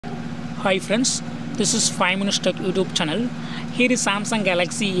Hi friends, this is 5 Minutes Tech YouTube channel. Here is Samsung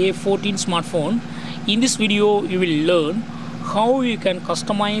Galaxy A14 smartphone. In this video, you will learn how you can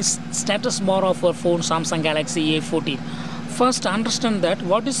customize status bar of your phone Samsung Galaxy A14. First, understand that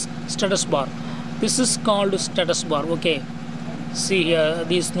what is status bar. This is called status bar. Okay, see here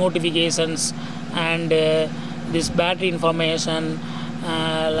these notifications and this battery information,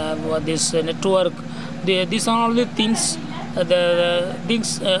 this network. These are all the things. The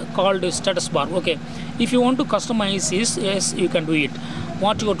things called status bar. Okay, if you want to customize this, yes, you can do it.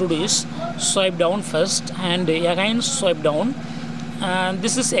 What you have to do is swipe down first and again swipe down.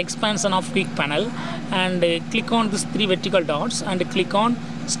 This is expansion of quick panel, and click on these three vertical dots and click on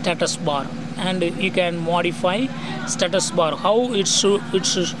status bar, and you can modify status bar how it should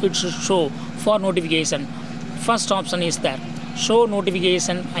show for notification. First option is there, show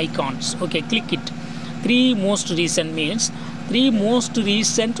notification icons. Okay, click it. Three most recent means three most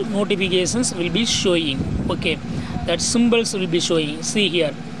recent notifications will be showing. Okay, that symbols will be showing. See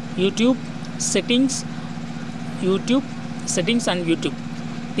here, YouTube settings and YouTube.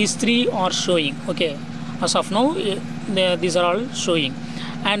 These three are showing. Okay, as of now these are all showing.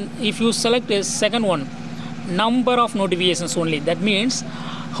 And if you select a second one, number of notifications only, that means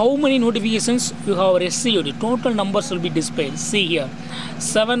how many notifications you have received, total numbers will be displayed. See here,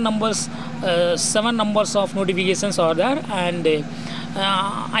 seven numbers of notifications are there, and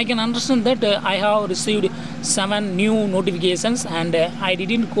I can understand that I have received 7 new notifications, and I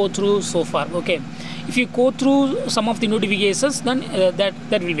didn't go through so far. Okay, if you go through some of the notifications, then that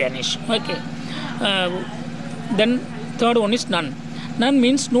will vanish. Okay, then third one is none. None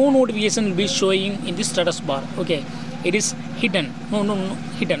means no notification will be showing in the status bar. Okay, it is hidden. No,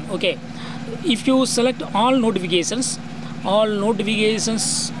 hidden. Okay, if you select all notifications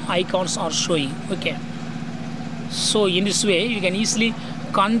icons are showing. Okay, so in this way you can easily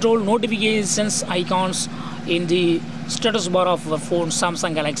control notifications icons in the status bar of your phone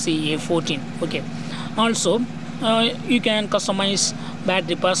Samsung Galaxy A14. Okay, also you can customize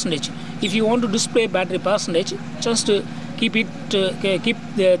battery percentage. If you want to display battery percentage, just keep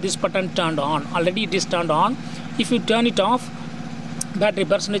this button turned on. Already it is turned on. If you turn it off, battery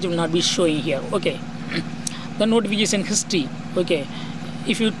percentage will not be showing here. Okay, the notification history. Okay,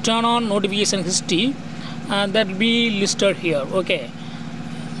 if you turn on notification history, that will be listed here. Okay,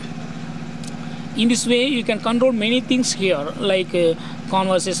 in this way you can control many things here, like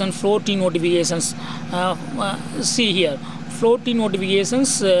conversation, floating notifications. See here, floating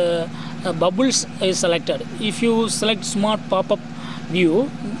notifications, bubbles is selected. If you select smart pop-up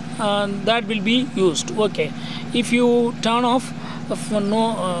view, that will be used. Okay, if you turn off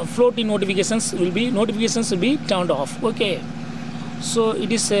floating notifications will be turned off. Okay, so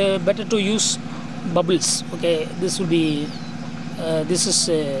it is better to use bubbles. Okay, this will be this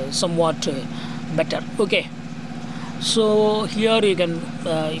is somewhat better. Okay, so here you can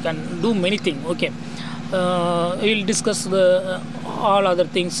do many things. Okay, we will discuss all other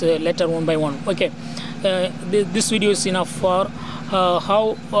things later one by one. Okay, this video is enough for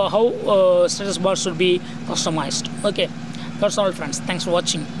how status bar should be customized. Okay, that's all friends. Thanks for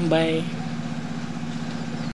watching. Bye.